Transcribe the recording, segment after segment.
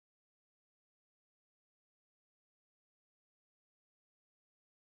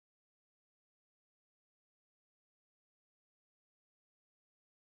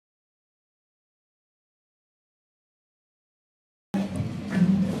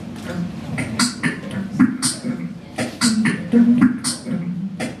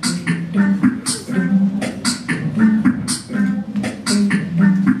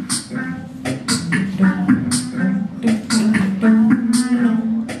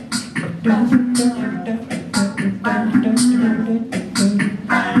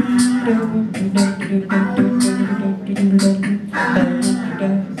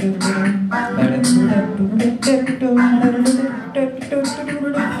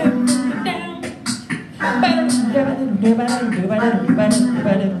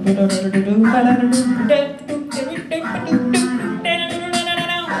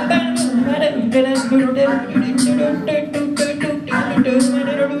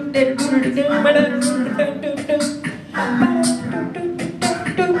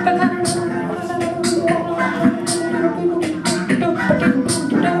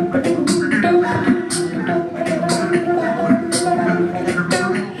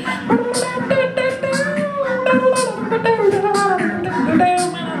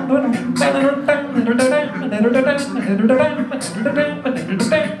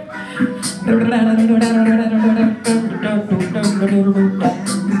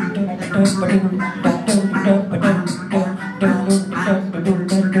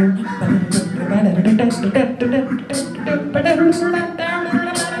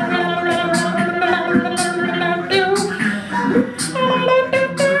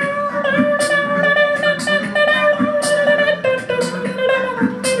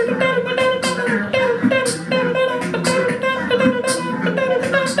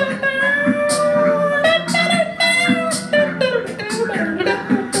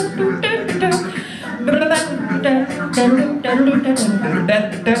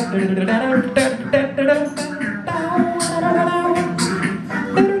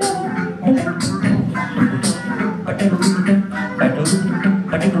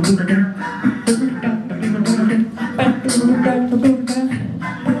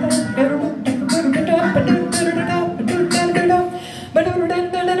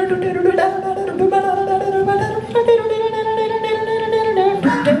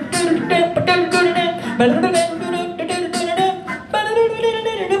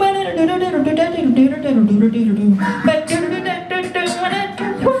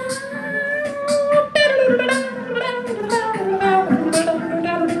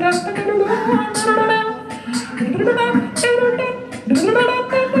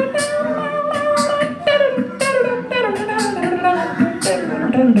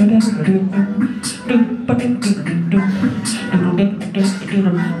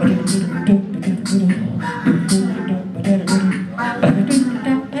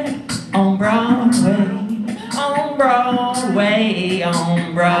On Broadway, on Broadway,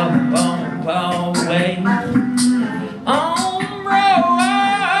 on Broadway, on Broadway.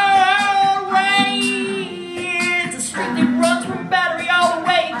 It's a street that runs from Battery all the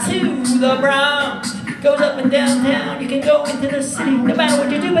way to the Bronx. Goes up and downtown. You can go into the city, no matter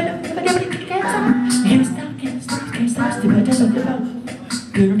what you do, but you can't stop, can't stop, can't stop, can't stop.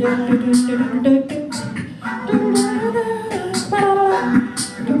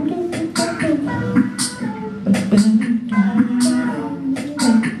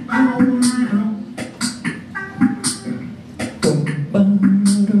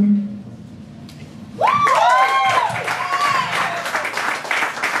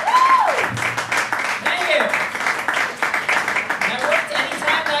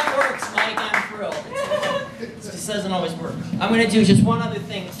 Doesn't always work. I'm going to do just one other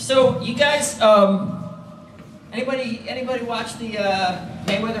thing. So you guys, anybody watch the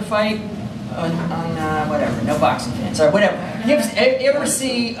Mayweather fight on whatever? No boxing fans or whatever. You ever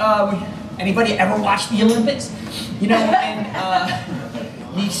see anybody ever watch the Olympics? You know, and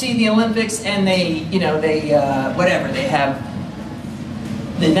you see the Olympics and they whatever, they have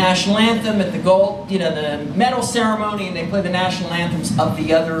the national anthem at the gold, the medal ceremony, and they play the national anthems of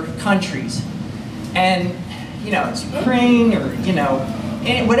the other countries. And it's Ukraine or,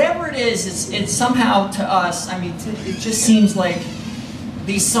 and whatever it is, it's somehow to us, I mean, it just seems like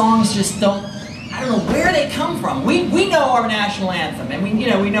these songs just don't, I don't know where they come from. We know our national anthem, and we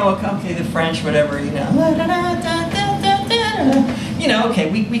know, okay, the French, whatever, okay,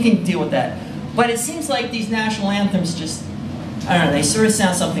 we can deal with that. But it seems like these national anthems just, I don't know, they sort of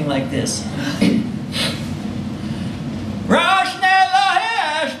sound something like this.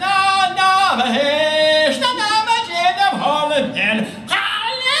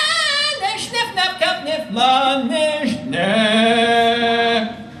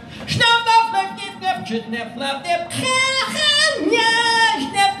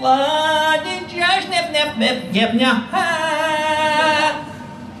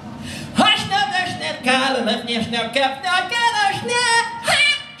 Kale left near snow cup, no color snap.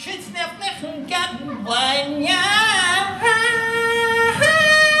 Should snap left from cup one ya.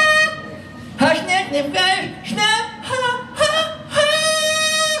 Hush neck nip guys, snap ha ha ha.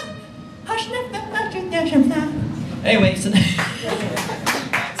 Hush neck nip guys, snap. Anyway, so okay,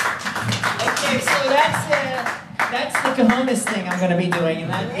 so that's the cojones thing I'm going to be doing, and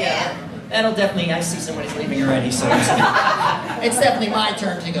that, yeah, that'll definitely. I see somebody's leaving already, so it's definitely my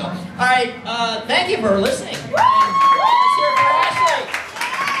turn to go. All right, thank you for listening. And let's hear it for